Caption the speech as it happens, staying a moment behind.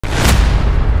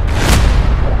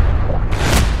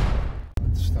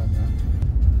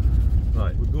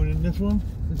this one?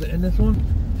 Is it in this one?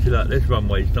 See, look, this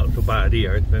runway's not so bad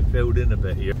here. It's been filled in a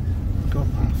bit here. Got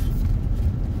off.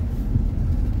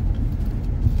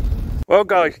 Well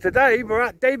guys, today we're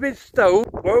at David Stoll,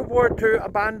 World War II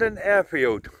abandoned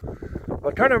airfield.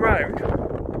 I'll turn around.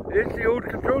 It's the old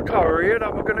control tower here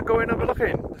that we're going to go in and have a look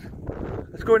in.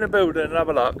 Let's go in the building and have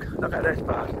a look. Look at this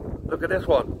part. Look at this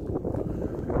one.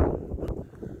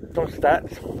 Some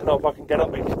steps. I don't know if I can get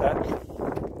up these steps.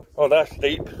 Oh, that's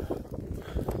steep.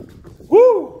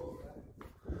 Woo!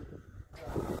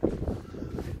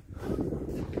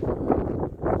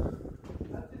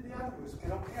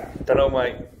 Don't know,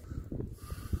 mate.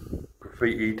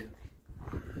 Graffitied.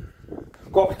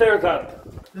 Go upstairs, Ant.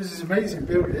 This is an amazing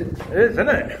building. It is, isn't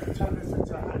it?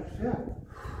 Yeah.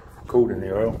 Cold in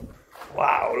here, oh.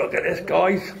 Wow, look at this,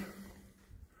 guys.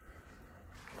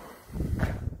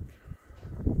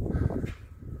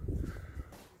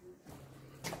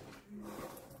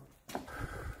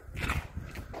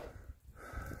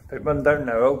 Bit run down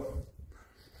now, oh.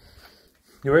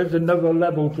 There is another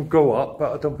level to go up,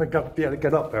 but I don't think I'll be able to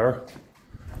get up there.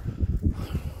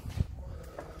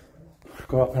 Let's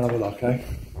go up and have a look, eh?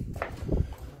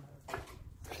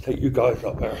 Let's take you guys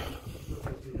up there.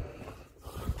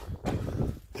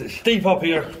 It's steep up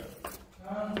here.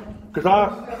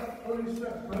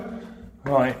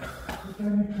 Right.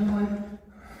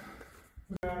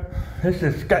 This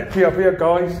is sketchy up here,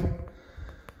 guys.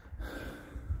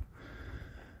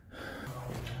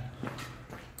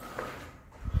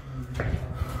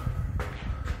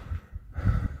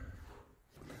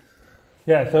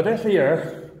 Yeah, so this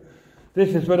here,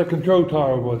 this is where the control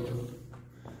tower was.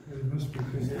 It must be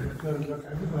because it's going to look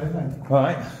everywhere,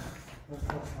 Right.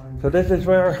 So this is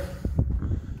where,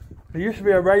 there used to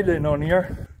be a railing on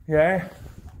here, yeah.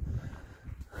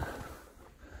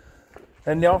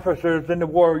 And the officers in the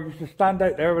war used to stand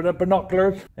out there with their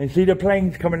binoculars and see the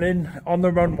planes coming in on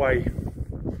the runway.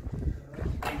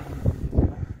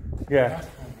 Yeah.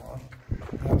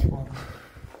 That's one.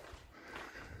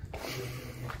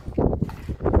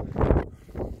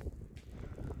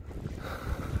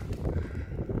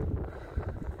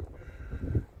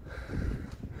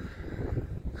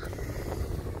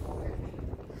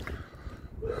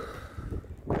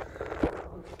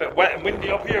 Bit wet and windy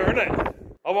up here, isn't it?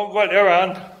 I won't go out there,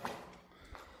 Anne.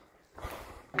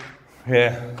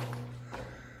 Yeah.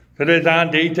 So there's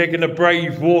Andy taking a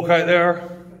brave walk out there.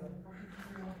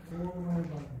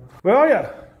 Where are you?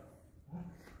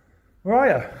 Where are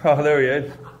you? Oh, there he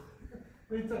is.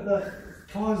 We took the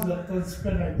cars that don't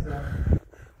spin out there.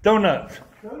 Donuts.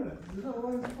 Donuts? Is that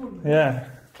what it's called? Yeah.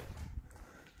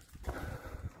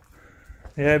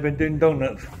 Yeah, I've been doing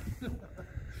donuts.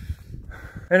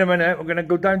 In a minute, we're going to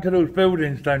go down to those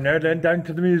buildings down there, then down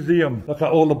to the museum. Look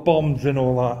at all the bombs and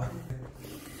all that.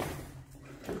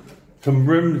 Some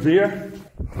rooms here.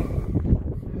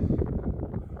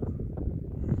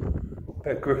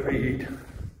 Bit graffitied.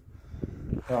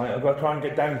 Right, I've got to try and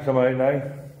get down somehow now.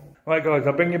 Right guys,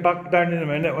 I'll bring you back down in a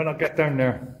minute when I get down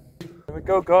there. Here we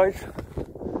go guys.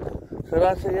 So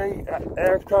that's the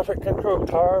air traffic control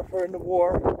tower for in the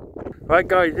war. Right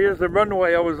guys, here's the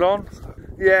runway I was on.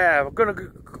 Yeah, I'm gonna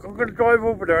drive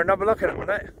over there and have a look at it in a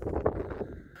minute.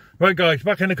 Right guys,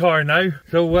 back in the car now.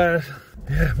 So yeah,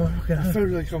 I feel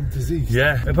like I'm diseased.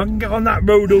 yeah, if I can get on that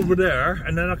road over there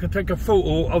and then I can take a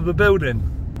photo of the building.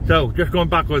 So just going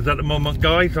backwards at the moment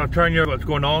guys, I'll turn you what's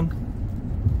going on.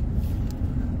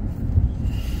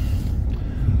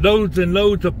 Loads and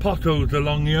loads of potholes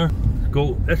along here.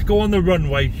 Let's go on the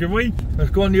runway, shall we?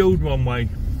 Let's go on the old runway.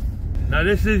 Now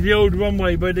this is the old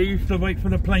runway where they used to wait for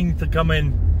the planes to come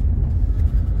in.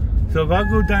 So if I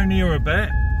go down here a bit.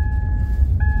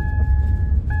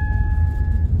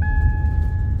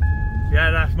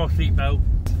 Yeah, that's my seatbelt.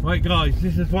 Right guys,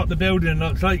 this is what the building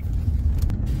looks like.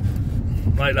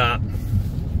 Like that.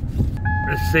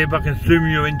 Let's see if I can zoom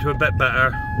you into a bit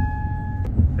better.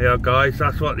 Yeah guys,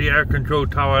 that's what the air control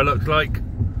tower looks like.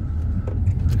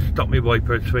 Stop me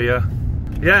wipers for you.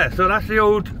 Yeah, so that's the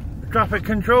old traffic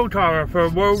control tower for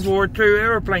World War II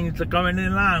aeroplanes that come in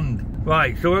and land.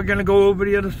 Right, so we're going to go over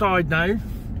the other side now.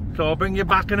 So I'll bring you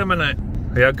back in a minute.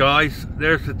 Yeah guys,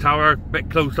 there's the tower, a bit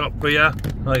close up for you.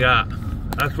 Like that.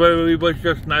 That's where we was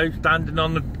just now, standing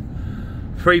on the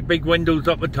 3 big windows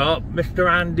up the top. Mr.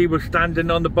 Andy was standing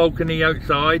on the balcony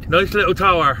outside. Nice little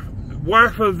tower.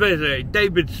 Worth a visit.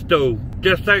 David Stoll,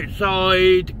 just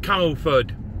outside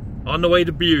Camelford, on the way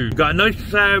to Bude. Got a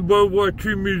nice World War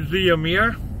II museum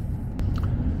here.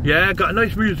 Yeah, got a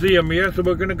nice museum here, so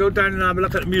we're going to go down and have a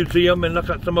look at the museum and look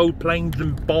at some old planes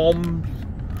and bombs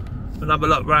and have a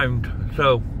look round.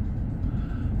 So,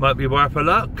 might be worth a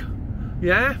look.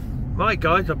 Yeah, Right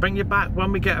guys, I'll bring you back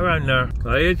when we get around there.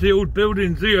 Here's the old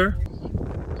buildings here.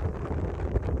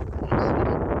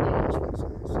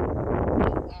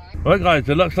 Right guys,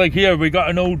 it looks like here we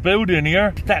got an old building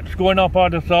here. Steps going up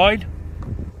either side.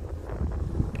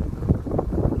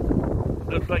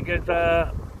 Looks like it's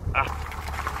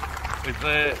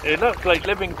it looks like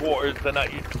living quarters and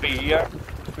that used to be here.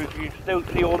 Because you still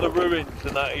see all the ruins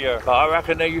and that here. But I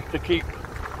reckon they used to keep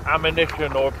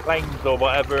ammunition or planes or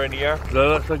whatever in here. So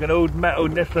it looks like an old metal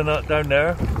Nissan up down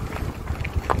there.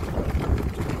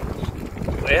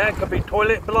 Yeah, it could be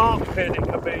toilet blocks and it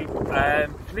could be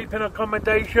sleeping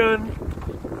accommodation.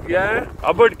 Yeah, I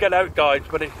would get out guys,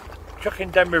 but it's chucking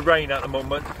down with rain at the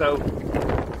moment, so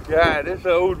yeah, there's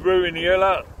an old ruin here,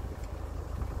 look.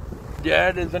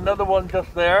 Yeah, there's another one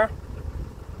just there.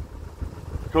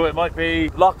 So it might be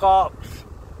lockups,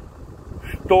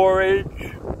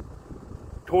 storage,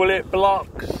 toilet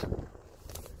blocks.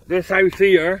 This house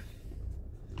here,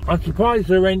 I'm surprised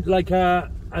there ain't like a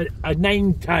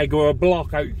name tag or a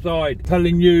block outside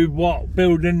telling you what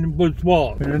building was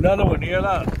what. There's another one here,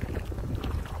 look.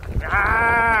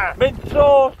 Ah! Mint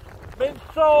sauce! Mint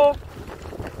sauce!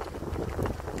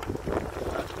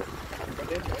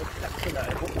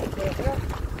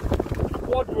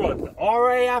 Squadron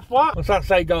RAF what? What's that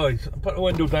say guys? I'll put the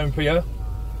window down for you.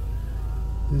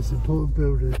 This important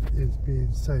building is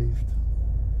being saved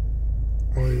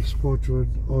by a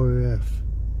Squadron RAF.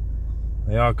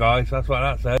 They are guys, that's what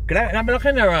that says. Get out and have a look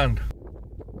in there around.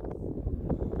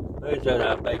 There's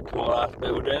that big tall ass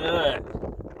building, isn't it?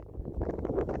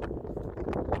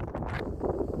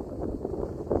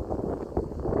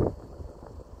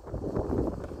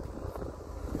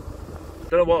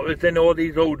 Don't know what was in all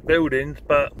these old buildings,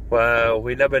 but well,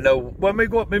 we never know. When we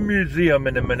go up the museum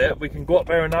in a minute, we can go up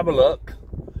there and have a look,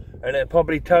 and it'll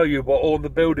probably tell you what all the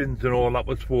buildings and all that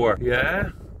was for.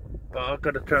 Yeah, but I've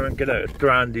got to try and get out of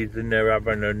Strandy's in there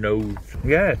having a nose.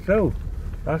 Yeah, so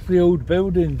that's the old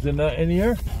buildings and that in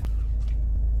here.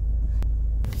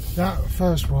 That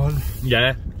first one,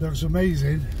 yeah, looks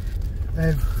amazing.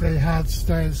 And they had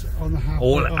stairs on the half.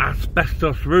 All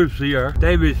asbestos roofs here.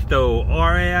 David Stoll,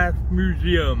 RAF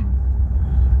Museum.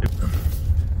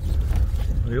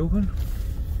 Are they open?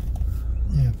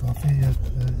 Yeah, but I think you had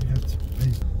to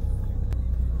pay.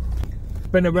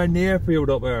 Been around the airfield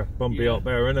up there, bumpy up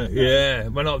there, isn't it? Yeah,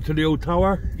 went up to the old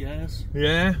tower. Yes.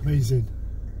 Yeah. Amazing.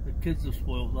 The kids have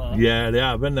spoiled that. Yeah, they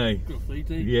have, haven't they?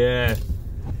 Graffiti. Yeah.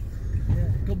 Yeah,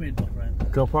 come in, my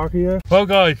friend. Go park here. Well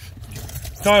guys,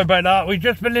 sorry about that. We've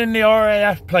just been in the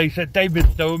RAF place at David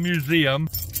Stoll Museum.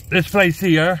 This place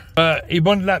here, he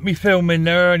won't let me film in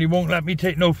there and he won't let me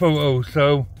take no photos,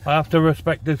 so I have to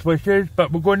respect his wishes.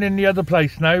 But we're going in the other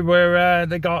place now where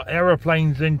they got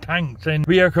aeroplanes and tanks and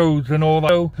vehicles and all that.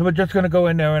 So we're just going to go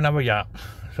in there and have a yap.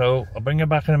 So I'll bring you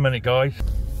back in a minute guys.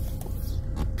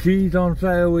 Cheese on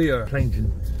sale here. Planes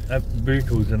and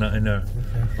vehicles and that in there.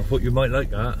 Okay. I thought you might like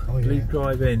that. Oh, yeah. Please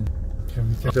drive in.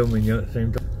 Filming you at the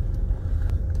same time.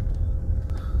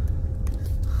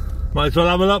 Might as well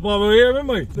have a look while we're here, haven't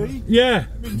we? See? Yeah.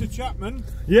 Mr. Chapman.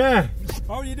 Yeah.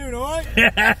 How are you doing, alright?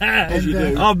 Yeah. As you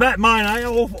do. I bet mine, eh?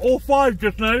 All five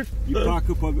just now. You park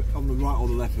up on the right or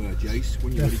the left there, Jace.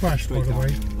 When you're ready to fresh, straight by the down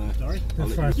way. on the Sorry? They're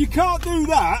fresh. You can't do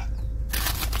that!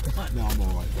 No, I'm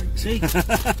alright, thanks. See?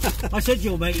 I said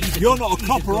your mate. You're not a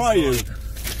copper, are you?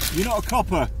 You're not a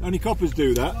copper. Only coppers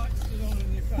do that.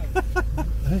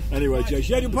 Anyway, Jace,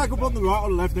 yeah, you park up on the right or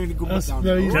the left, then you come back down.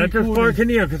 very Can I just park in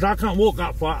here? Because I can't walk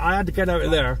that far. I had to get out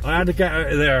of there.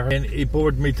 And he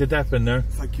bored me to death in there.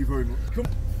 Thank you very much. Come.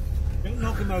 Don't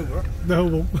knock him over. No, I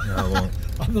won't. No, I won't.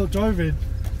 I'm not driving.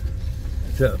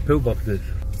 Set of pillboxes.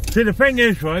 See, the thing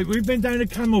is, right, we've been down to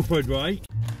Camelford, right?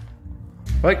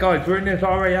 Right, guys, we're in this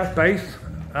RAF base.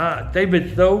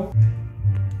 David Stoll.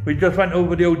 We just went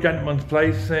over the old gentleman's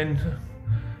place and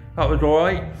that was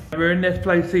alright. We're in this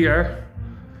place here.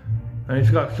 And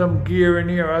it's got some gear in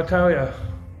here, I'll tell you.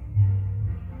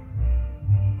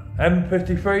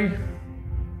 M53.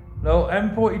 No,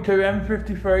 M42,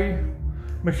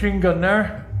 M53. Machine gun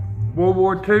there. World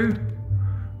War II.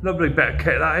 Lovely bit of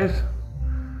kit that is.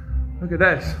 Look at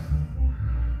this.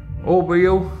 All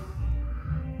wheel.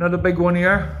 Another big one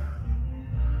here.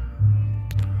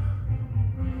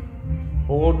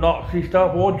 All Nazi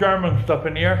stuff, all German stuff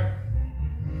in here.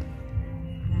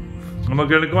 And we're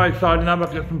going to go outside and have a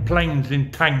look at some planes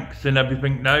and tanks and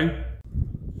everything now.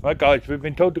 Right guys, we've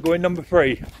been told to go in number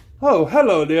 3. Oh,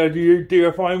 hello there, you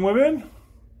dear fine women.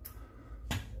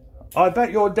 I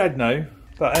bet you're dead now.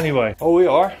 But anyway, oh we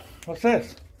are. What's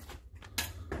this?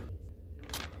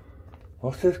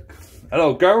 What's this?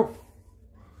 Hello girl.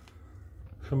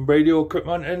 Some radio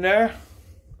equipment in there.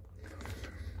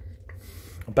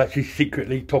 I bet she's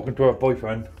secretly talking to her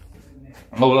boyfriend.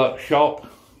 Oh look, shop.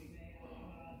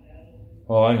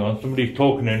 Oh hang on, somebody's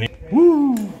talking in here.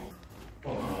 Woo!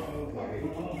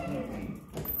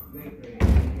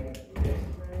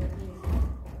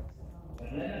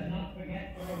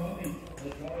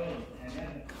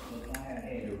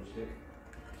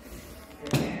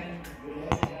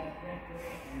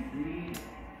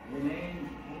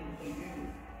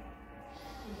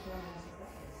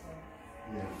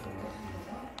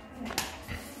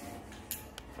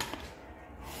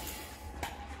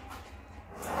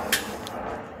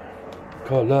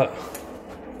 God, look.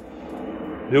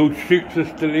 The old chutes are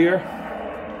still here.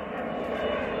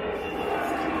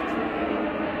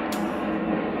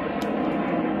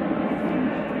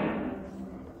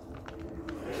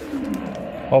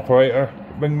 Operator,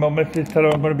 ring my missus, tell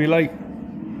her I'm going to be late.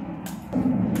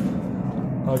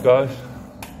 Hi guys.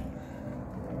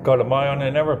 God, am I on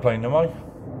an aeroplane, am I?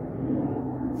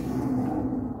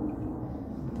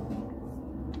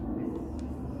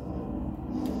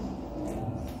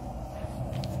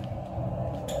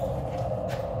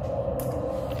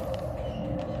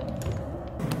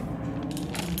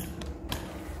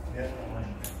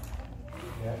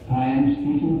 I am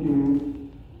speaking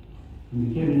to the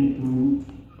cabinet room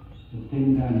of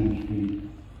 10 Downing Street.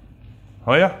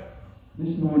 Oh yeah?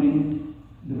 This morning,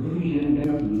 the British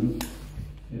government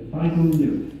final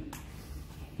news,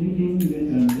 thinking that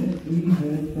unless we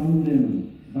heard from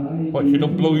them by What, you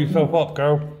don't blow yourself up,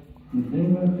 girl? they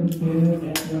were prepared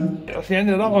at once. That's the end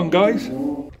of that one, guys.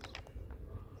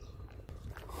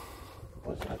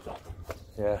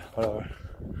 Yeah, whatever.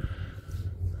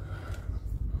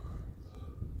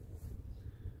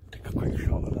 Take a quick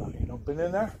shot of that. You not been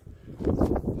in there?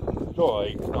 It's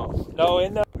alright, it's not. No,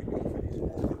 in there.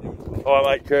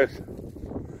 Alright, mate, cheers.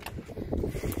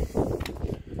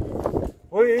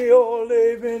 We all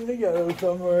live in the yellow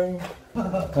submarine.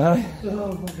 Huh?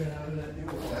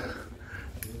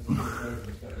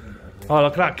 Oh,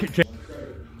 look at that kitchen.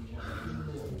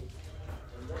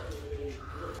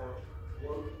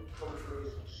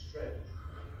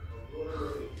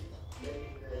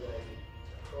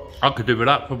 I could do with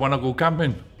that for when I go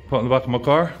camping. Put it in the back of my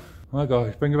car. Hi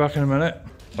guys, bring it back in a minute.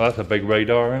 Well, that's a big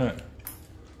radar, isn't it?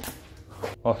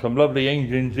 Oh, some lovely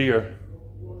engines here.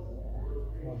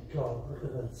 Oh God, look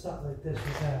at that, something like this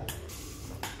is that.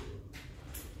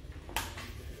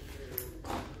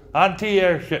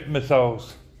 Anti-airship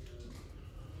missiles.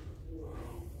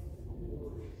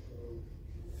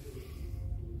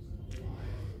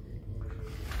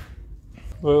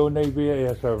 Royal Navy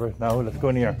Air Service now, let's go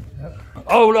in here. Yep.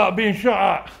 Oh, look, I'm being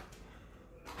shot at.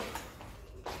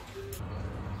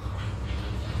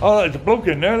 Oh, there's a bloke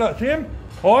in there, look, see him?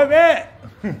 Hi, mate.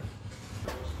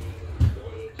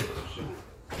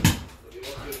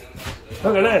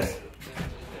 Look at this.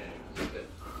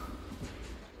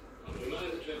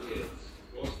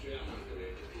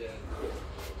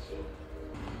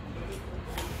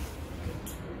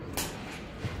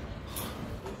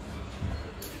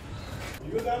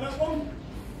 You go down that one?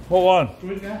 What one?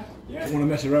 Yeah. I don't want to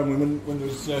mess around with when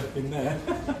there's in there.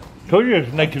 Told you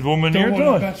there's a naked woman here,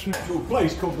 didn't I? To a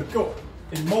place called the Cup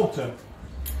in Malta.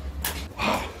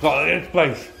 Got this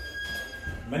place.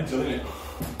 Mental, isn't it?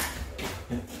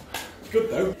 It's good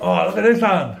though. Oh, look at this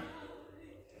hand.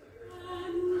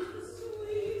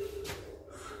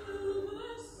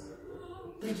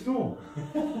 It's cool.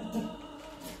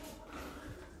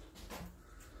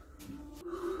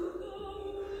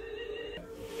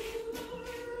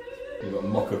 You've got a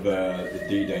mock of the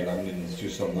D-Day landings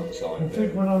just on that side. I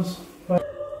think when I was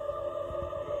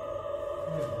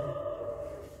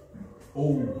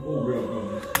All real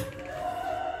guns.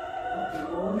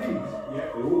 all these, Yeah,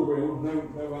 they're all real. No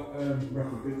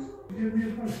replicas. give me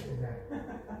a post in there.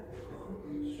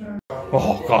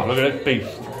 Oh God, look at this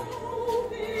beast.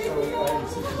 I'll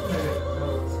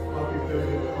be doing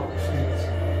it opportunities.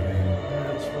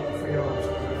 That's what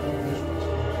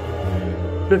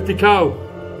the 50 cow.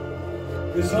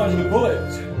 The size of the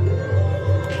bullets.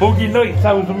 Bogey night,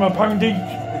 £1,000 each.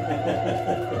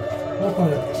 What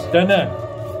bullets? Down there.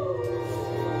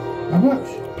 How much?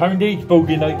 Pound each,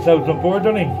 bogey night, £1,004,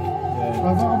 doesn't he?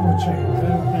 I've got check. I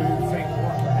don't really think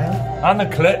what the hell. And the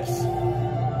clips.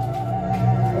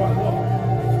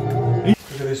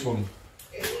 Look at this one.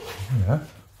 Yeah.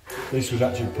 This was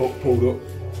actually pulled up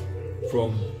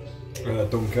from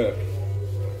Dunkirk.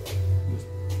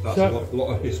 That's a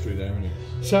lot of history there, isn't it?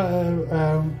 So,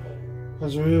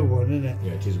 that's a real one, isn't it?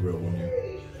 Yeah, it is a real one, yeah.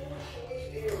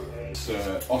 It's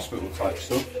hospital type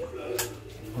stuff.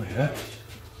 Oh yeah.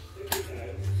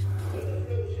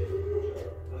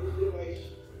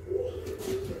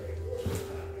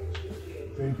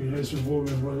 place with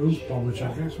women with those bomber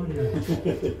jackets, wouldn't you?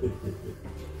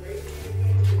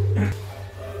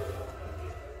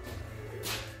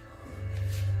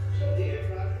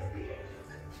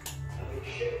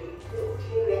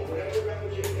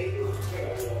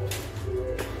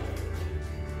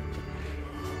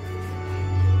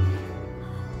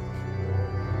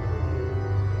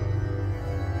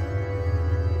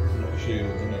 Not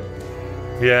shields, isn't it?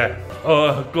 Yeah.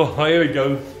 Oh, God, here we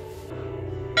go.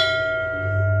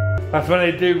 That's when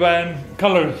they do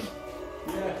colours.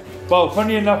 Yeah. Well,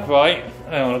 funny enough, right?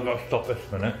 Hang on, I've got to stop this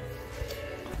a minute.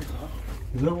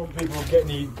 I don't want people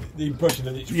getting the impression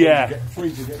that it's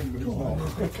free to get in, but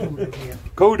it's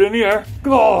not. Cold in here.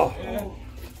 Oh. Yeah.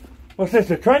 What's this,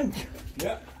 a trench?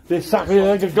 Yeah. This exactly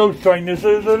like a ghost train, this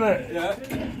is, isn't it? Yeah.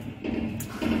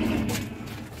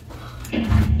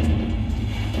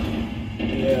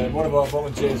 Yeah, one of our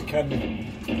volunteers, Ken,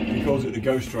 he calls it the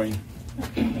ghost train.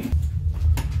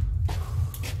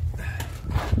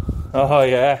 Oh,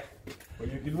 yeah. Well,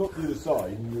 you can look to the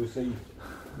side and you'll see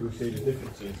the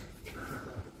differences.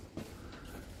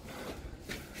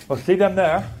 Well, see them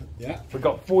there? Yeah. We've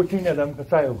got 14 of them for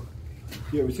sale.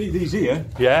 Yeah, we see these here.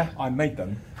 Yeah? I made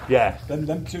them. Yeah. Then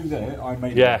them two there, I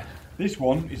made Yeah. them. This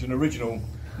one is an original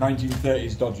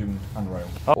 1930s Dodgem handrail.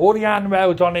 All the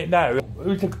handrails on it now.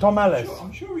 Who's it? Tom Ellis?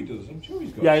 I'm sure he does. I'm sure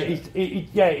he's got Yeah, it.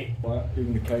 yeah. Well,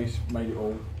 even the case, made it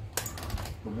all.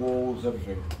 The walls,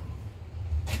 everything.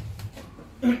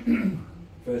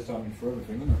 First time for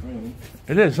everything, isn't it, really?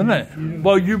 It is, isn't it?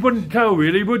 Well, you wouldn't tell,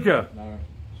 really, would you? No.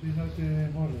 So you're not doing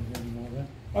any modelling anymore then?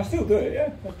 I still do it,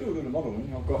 yeah. I still do the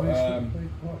modelling. I've got,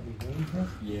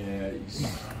 yeah,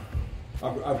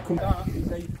 I've come back and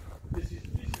say, this is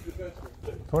the first one.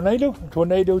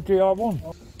 Tornado GR1.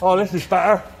 Oh, this is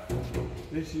better.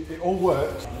 It all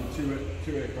works. Two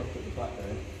aircraft at the back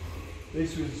there.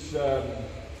 This was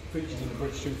featured in the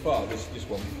British Too Far, this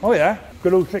one. Oh, yeah.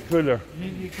 Good old six-wheeler. You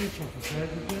need your kids off the side of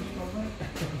this, don't they?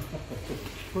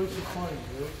 Quite surprised,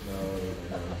 No.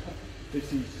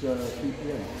 This is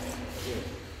PPA. Yeah.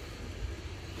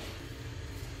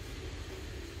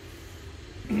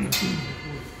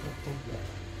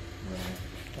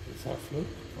 Is that float?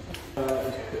 It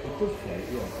does float, yeah,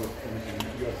 but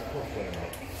you have to cross there now.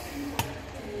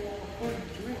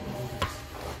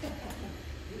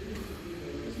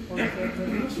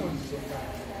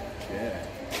 Yeah,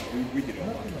 we did all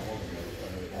that a while ago.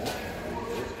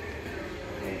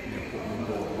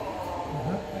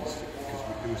 Because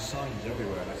there were signs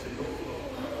everywhere, and I said, look.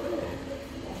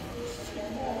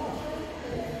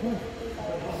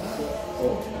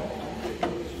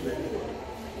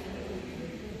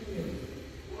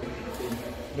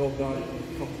 Northern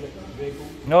Ireland conflict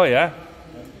vehicles. Oh, yeah.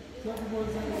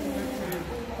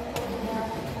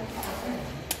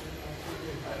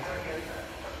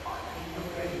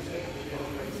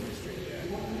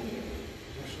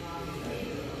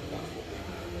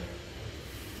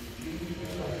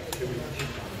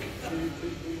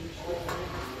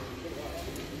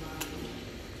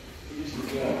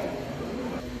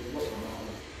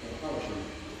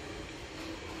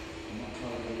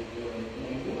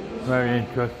 Very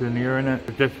interesting here, isn't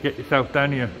it? Just get yourself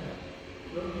down here.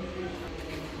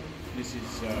 This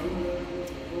is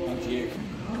anti-aircraft.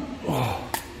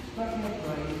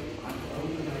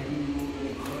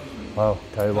 Well,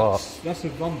 tell you what. That's a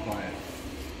vampire.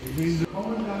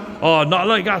 Oh, not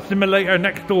like that simulator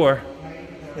next door.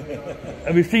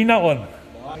 Have you seen that one?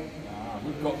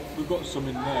 We've got some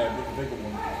in there, but the bigger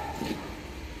one.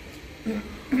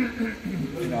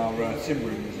 In our sim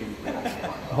rooms.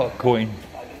 Oh, coin.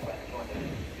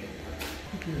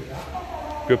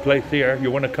 Good place here.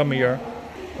 You want to come here?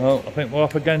 Oh, I think we're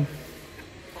off again.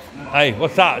 Hey,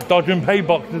 what's that? Dodge and pay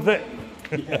box, is it?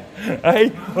 Yeah. Hey,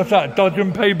 what's that? Dodge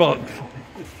and pay box.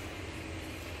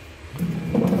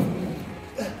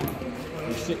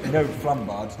 You know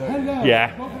Flambards, don't you?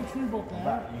 Yeah.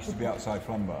 That used to be outside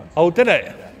Flambards. Oh, did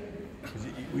it? Because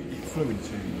it flew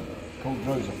into Cold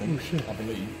Rose, I think, I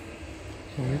believe.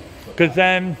 Because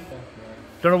don't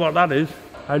know what that is.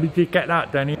 How did you get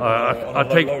that, Danny? I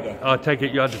take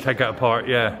it you had to take it apart.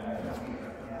 Yeah.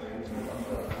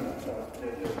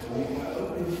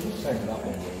 Same with that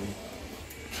one, really.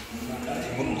 That's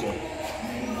Hunter.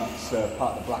 That's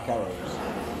part of the Black Arrows.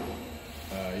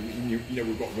 You know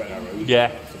we've got red arrows. Yeah.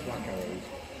 That's the Black Arrows.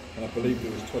 And I believe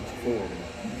there was 24 of them.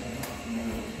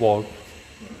 Was.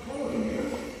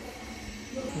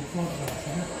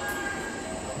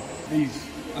 These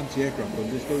anti-aircraft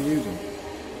guns, they still use them.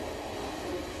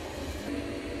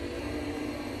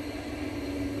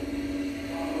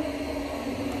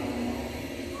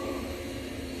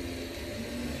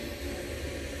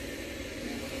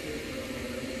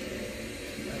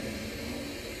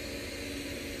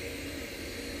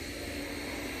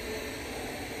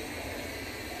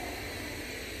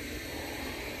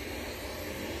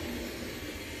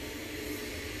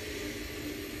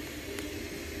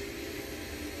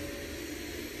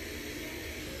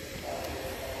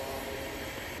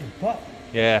 What?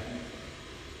 Yeah.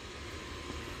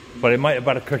 But it might have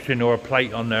had a cushion or a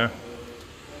plate on there.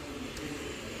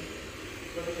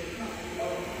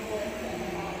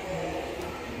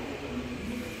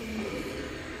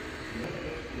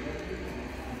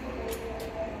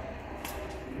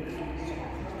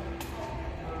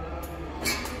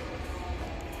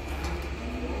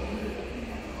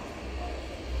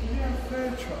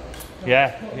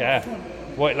 Yeah, yeah.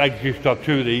 White Legs used to have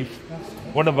two of these.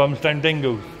 One of them's down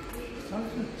Dingoes.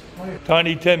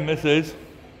 Tiny Tim, this is.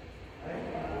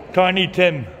 Tiny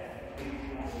Tim.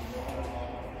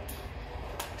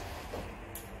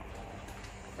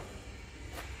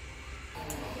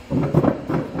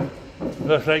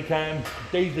 Looks like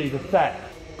Daisy, the set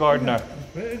gardener.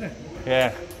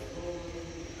 Yeah.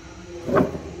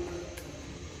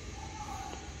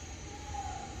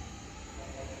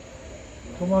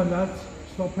 Come on, lads.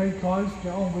 Stop paying cars.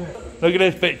 Get on with it. Look at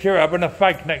this picture, having a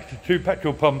fag next to two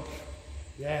petrol pumps.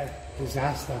 Yeah,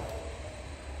 disaster.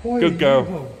 Boy, Good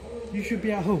girl. You should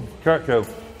be at home. Churchill.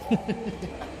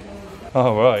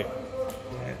 All right.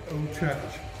 Yeah, old church.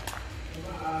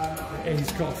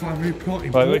 He's got a family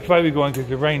plotting. Right, which way are we going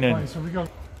because it's raining? Right, so we go.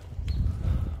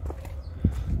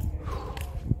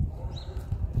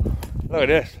 Look at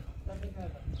this.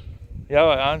 Yeah, all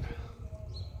right, Anne.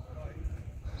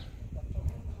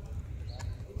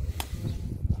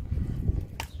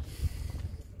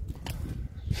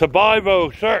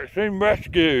 Survival, search and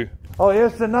rescue. Oh,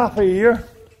 here's the naffy here.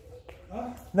 Huh?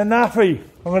 The naffy.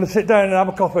 I'm going to sit down and have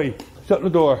a coffee. Shut the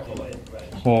door.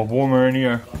 Oh, warmer in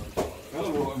here.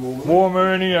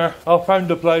 Warmer in here. I found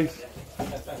the place.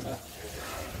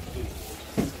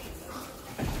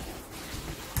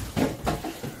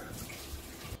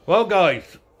 Well,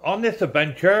 guys, on this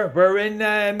adventure, we're in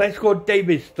a place called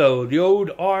David Stoll, the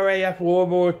old RAF World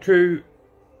War II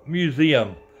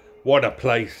museum. What a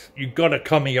place. You gotta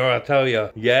come here, I tell you.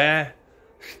 Yeah,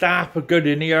 staff are good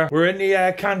in here. We're in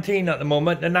the canteen at the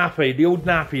moment, the naffy, the old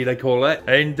naffy they call it.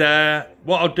 And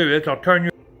what I'll do is I'll turn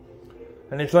you,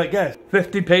 and it's like this,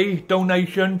 50p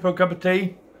donation for a cup of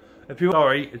tea. If you're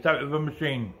sorry, it's out of the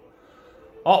machine.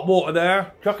 Hot water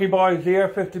there, chucky bars here,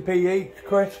 50p each,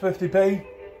 Chris, 50p.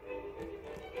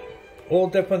 All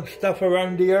different stuff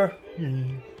around here.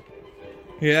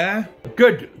 Yeah,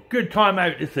 good time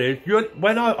out this is.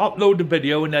 When I upload the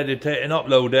video and edit it and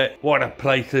upload it, what a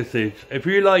place this is. If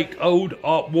you like old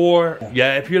war,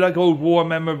 yeah, if you like old war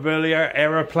memorabilia,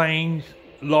 aeroplanes,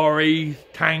 lorries,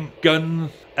 tank,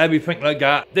 guns, everything like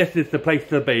that, this is the place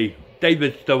to be.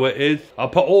 David Stoll it is. I'll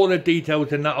put all the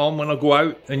details in that on when I go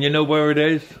out and you know where it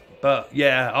is. But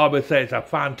yeah, I would say it's a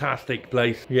fantastic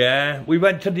place. Yeah, we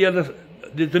went to the other,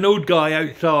 there's an old guy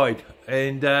outside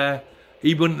and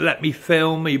he wouldn't let me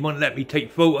film, he wouldn't let me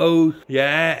take photos,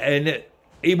 yeah, and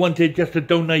he wanted just a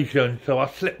donation, so I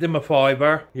slipped him a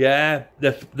 £5, yeah.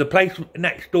 The place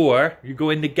next door, you go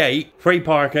in the gate, free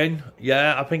parking,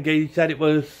 yeah, I think he said it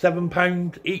was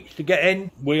 £7 each to get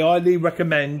in. We highly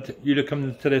recommend you to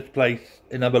come to this place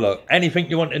and have a look. Anything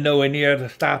you want to know in here, the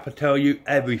staff will tell you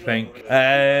everything.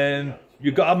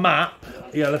 You've got a map,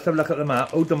 yeah, let's have a look at the map.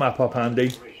 Hold the map up,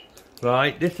 Andy.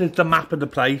 Right, this is the map of the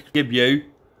place, give you.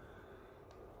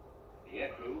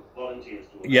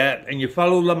 Yeah, and you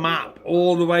follow the map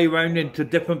all the way around into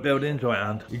different buildings, right,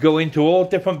 and you go into all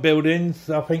different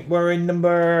buildings. I think we're in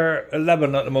number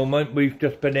 11 at the moment. We've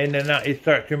just been in, and that is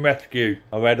search and rescue.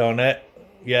 I read on it.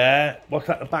 Yeah, what's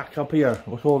at the back up here?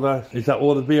 What's all that? Is that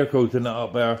all the vehicles in that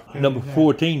up there? Number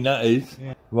 14, that is.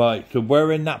 Yeah. Right, so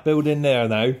we're in that building there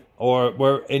now, or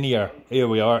we're in here. Here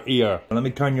we are, here. Let me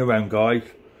turn you around, guys.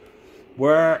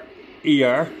 We're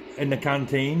here in the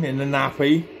canteen, in the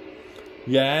naffy.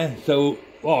 Yeah, so,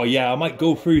 oh yeah, I might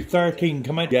go through 13,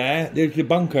 come out. Yeah, there's the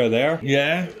bunker there.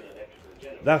 Yeah,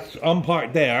 that's, I'm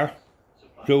parked there.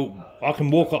 So I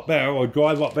can walk up there or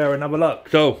drive up there and have a look.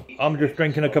 So I'm just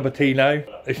drinking a cup of tea now.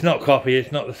 It's not coffee,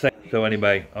 it's not the same. So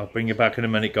anyway, I'll bring you back in a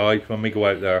minute, guys, when we go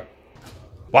out there.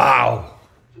 Wow,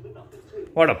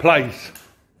 what a place.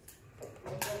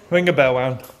 Ring a bell,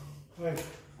 Anne.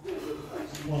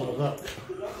 What a luck.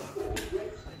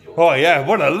 Oh yeah,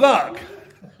 what a luck.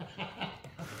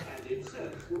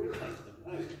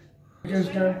 Yes,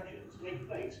 Gary.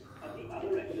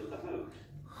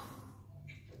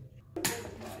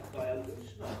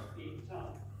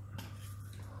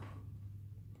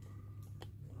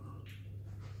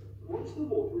 Once the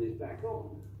water is back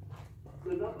on,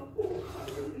 the number 4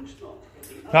 has a loose knot.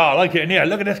 Oh, I like it in here.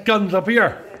 Look at this guns up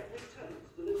here.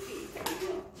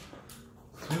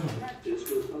 Practice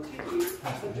will continue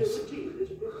until the team is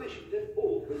proficient at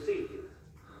all procedures.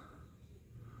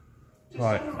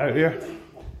 Right, out here.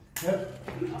 Yep.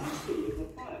 The RC of the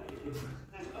fire pit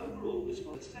has over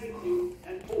and safety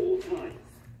at all times.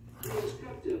 The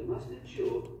instructor must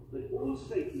ensure that all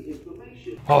safety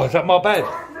information... Oh, is that my bed?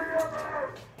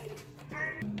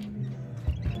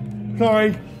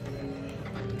 Sorry.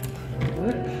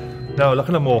 No, look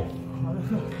at them all.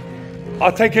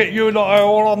 I take it you lot are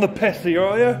all on the piss here,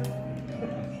 are you?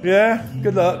 Yeah?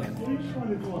 Good luck.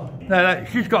 No,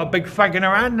 she's got a big fag in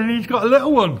her hand and he's got a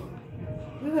little one.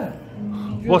 Yeah.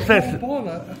 What's this?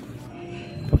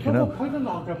 Fucking hell. Pint of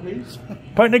lager, please.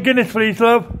 Pint of Guinness, please,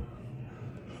 love.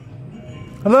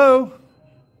 Hello?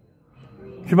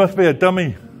 She must be a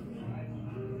dummy.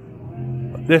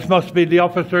 This must be the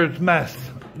officer's mess.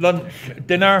 Lunch,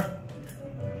 dinner.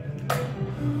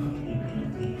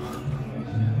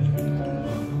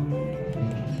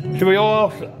 Should we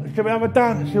have a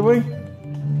dance, shall we?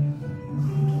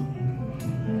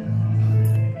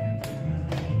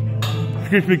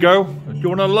 Excuse me, girl. Do you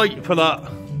want a light for that?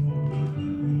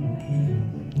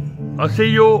 I see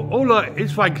you. Oh, look,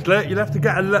 his fag's lit. You'll have to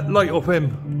get a light off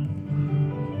him.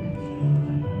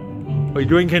 What are you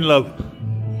drinking, love?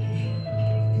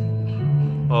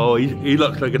 Oh, he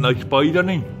looks like a nice boy, doesn't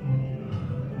he?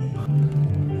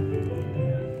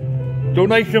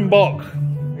 Donation box.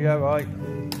 Yeah, right.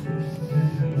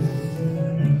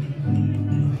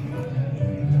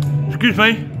 Excuse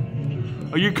me.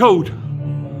 Are you cold?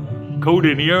 Cold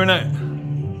in here, innit?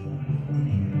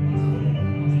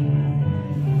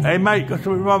 Hey mate, got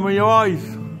something wrong with your eyes?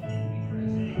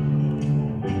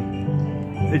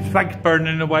 His fag's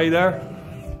burning away there.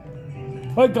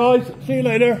 Right guys, see you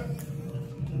later.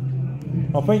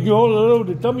 I think you're all a load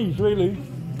of dummies really.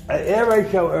 Air raid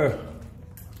shelter.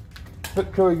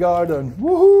 Victory Garden.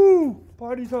 Woohoo!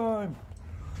 Party time.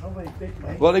 How many big,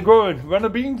 mate? What are they growing? Run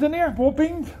of beans in here? More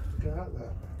beans? Get out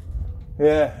there.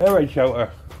 Yeah, air raid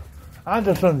shelter.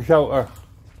 Anderson shelter.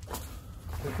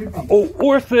 Oh,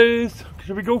 horses!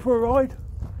 Should we go for a ride?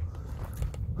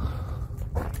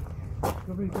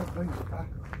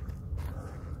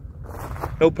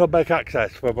 No public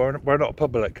access, we're not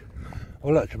public. Oh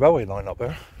look, it's a railway line up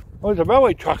there. Oh, there's a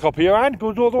railway track up here and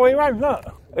goes all the way around, look.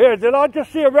 Here, did I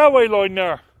just see a railway line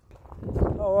there?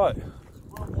 All right.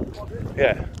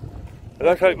 Yeah. It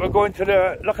looks like we're going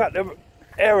to look at the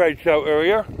air raid shelter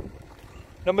here.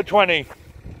 Number 20.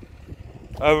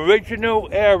 Original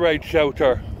air raid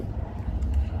shelter.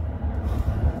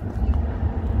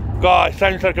 God, it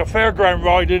sounds like a fairground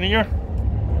ride in here.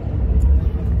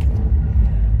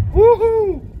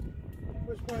 Woohoo!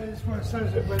 Which way is where it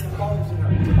says it when the bombs in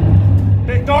it?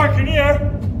 Bit dark in here.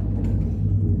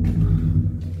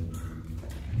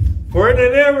 We're in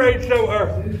an air raid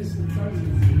shelter. It is the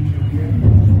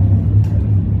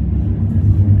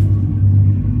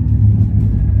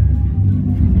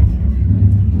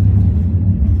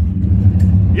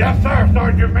Yes, sir,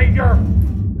 Sergeant Major.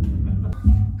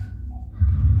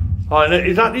 Oh,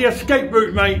 is that the escape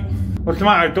route, mate? What's the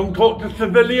matter? Don't talk to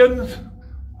civilians?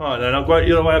 Alright then, I'll go out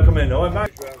the other way, I'll come in, alright,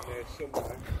 mate?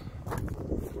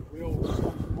 We all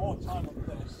spent more time on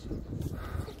this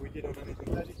than we did on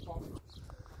anything else.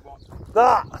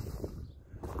 That!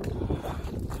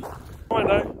 Right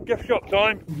now, gift shop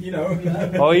time. You know.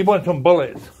 Oh, he wants some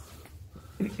bullets.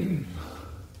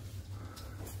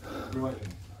 Right.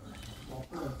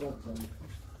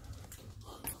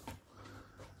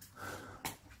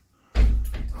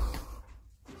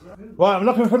 Right, I'm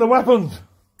looking for the weapons.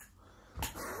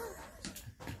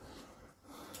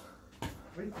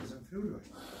 Papers and food.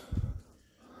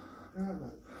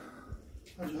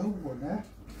 There's no one there.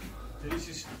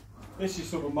 This is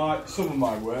some of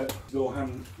my work. It's all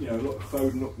hand, you know, look,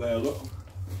 Foden up there, look.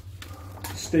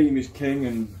 Steam is king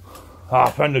and... Ah,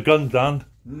 I found the guns, Dan.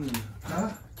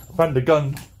 Huh? I found the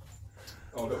guns.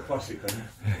 Oh, I've got plastic then.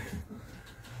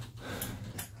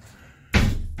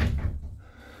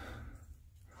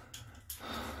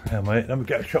 Yeah, mate, let me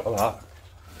get a shot of that.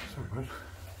 Sorry, mate.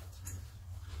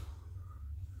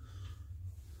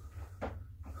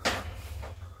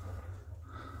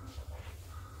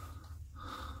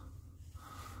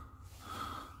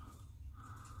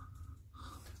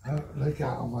 Look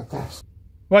out on my desk.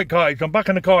 Right guys, I'm back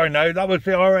in the car now. That was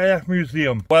the RAF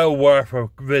museum. Well worth a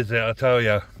visit, I tell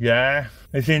you. Yeah,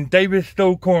 it's in David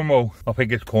Stoll, Cornwall. I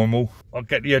think it's Cornwall. I'll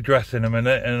get the address in a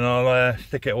minute and I'll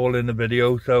stick it all in the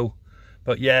video. So,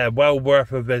 but yeah, well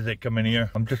worth a visit coming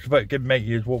here. I'm just about to give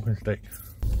matey his walking stick.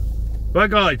 Right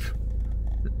guys,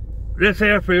 this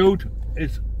airfield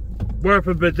is worth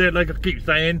a visit, like I keep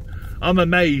saying. I'm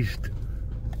amazed.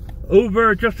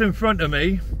 Over just in front of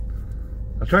me,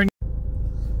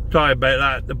 sorry about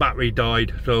that, the battery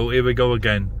died, so here we go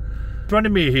again. front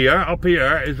of me here, up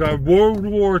here, is our World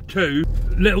War II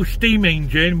little steam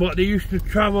engine, what they used to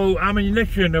travel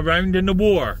ammunition around in the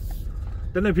war.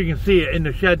 Don't know if you can see it in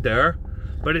the shed there,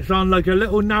 but it's on like a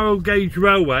little narrow gauge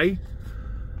railway.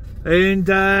 And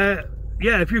yeah,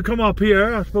 if you come up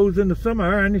here, I suppose in the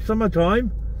summer, any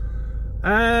summertime,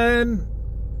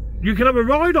 you can have a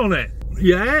ride on it.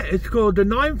 Yeah, it's called the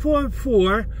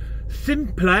 944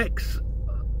 Simplex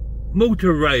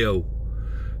Motor Rail,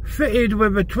 fitted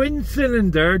with a twin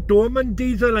cylinder Dorman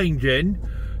diesel engine,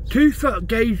 2-foot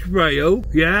gauge rail.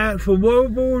 Yeah, for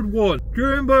World War I.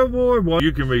 During World War I,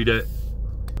 you can read it.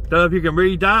 Don't know if you can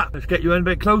read that. Let's get you in a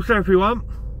bit closer if you want.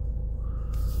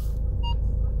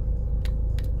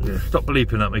 Yeah, stop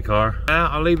bleeping at my car. Yeah,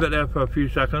 I'll leave it there for a few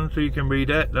seconds so you can read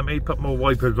it. Let me put my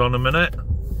wipers on a minute.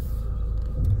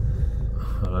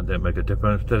 Well, that didn't make a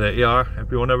difference, did it? Yeah,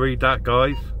 if you want to read that,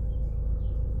 guys.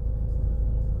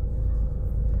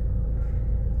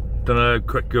 Don't know how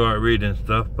quick you are at reading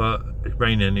stuff, but it's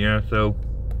raining here, so.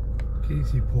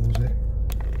 Easy pause it.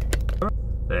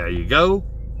 There you go.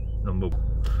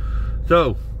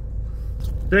 So,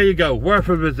 there you go. Worth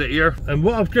a visit here. And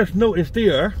what I've just noticed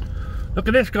here, look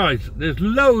at this, guys. There's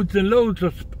loads and loads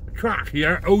of track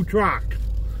here, old track.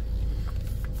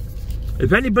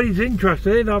 If anybody's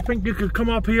interested, I think you could come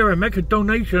up here and make a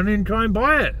donation and try and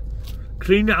buy it.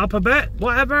 Clean it up a bit,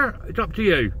 whatever. It's up to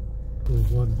you.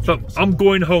 So I'm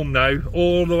going home now,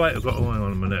 all the way. I've got, oh, hang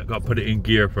on a minute. I've got to put it in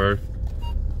gear first.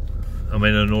 I'm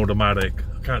in an automatic.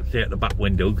 I can't see out the back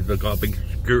window because I've got a big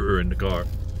scooter in the car.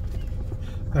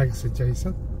 Thanks,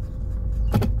 Jason.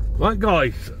 Right,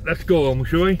 guys, let's go home,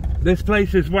 shall we? This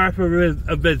place is worth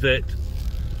a visit.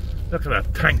 Look at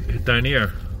that tank down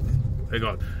here. They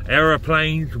got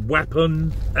aeroplanes,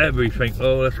 weapons, everything.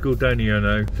 Oh, let's go down here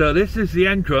now. So this is the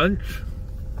entrance.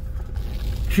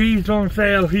 Cheese on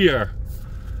sale here.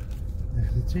 Yeah,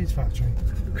 the cheese factory.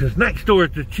 Because next door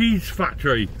is the cheese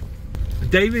factory.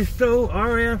 David Stoll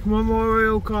RAF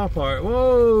Memorial Car Park.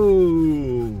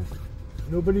 Whoa!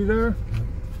 Nobody there?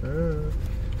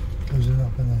 Closing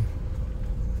up in there.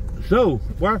 So,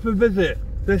 worth a visit.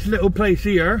 This little place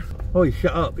here. Oh,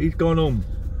 shut up. He's gone home.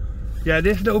 Yeah,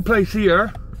 this little place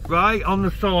here, right on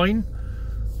the sign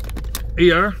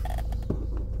here.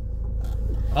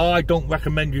 I don't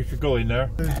recommend you should go in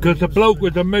there because the bloke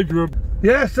was a miserable.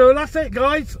 Yeah, so that's it,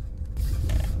 guys.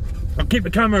 I'll keep the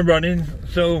camera running.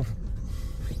 So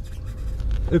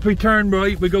if we turn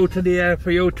right, we go to the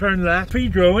airfield. Turn left.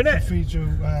 Cathedral, innit?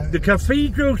 Cathedral. The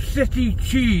Cathedral City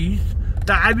cheese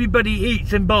that everybody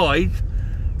eats and buys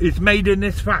is made in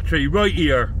this factory right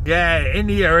here. Yeah, in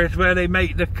here is where they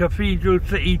make the Cathedral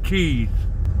City cheese.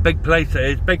 Big place it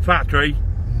is, big factory.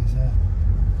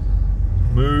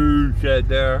 Moo shed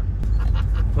there.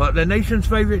 What, the nation's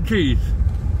favourite cheese?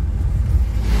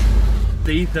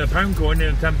 These are £1 coin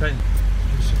and 10 pence.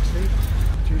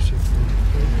 260.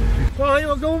 260. Oh, you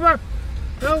want to go over?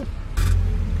 No?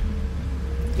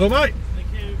 Go, mate. Thank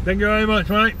you. Thank you very much,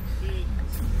 mate.